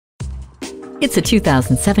It's a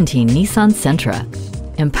 2017 Nissan Sentra.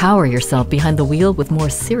 Empower yourself behind the wheel with more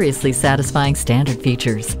seriously satisfying standard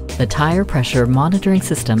features. The tire pressure monitoring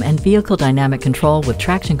system and vehicle dynamic control with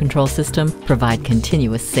traction control system provide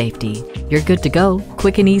continuous safety. You're good to go,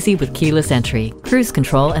 quick and easy with keyless entry, cruise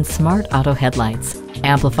control, and smart auto headlights.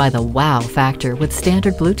 Amplify the wow factor with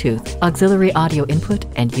standard Bluetooth, auxiliary audio input,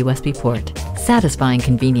 and USB port. Satisfying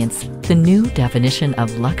convenience, the new definition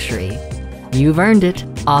of luxury. You've earned it.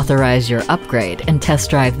 Authorize your upgrade and test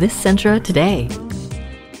drive this Sentra today.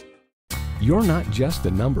 You're not just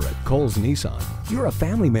a number at Cowles Nissan. You're a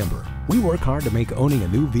family member. We work hard to make owning a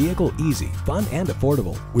new vehicle easy, fun, and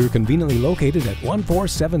affordable. We're conveniently located at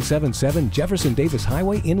 14777 Jefferson Davis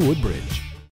Highway in Woodbridge.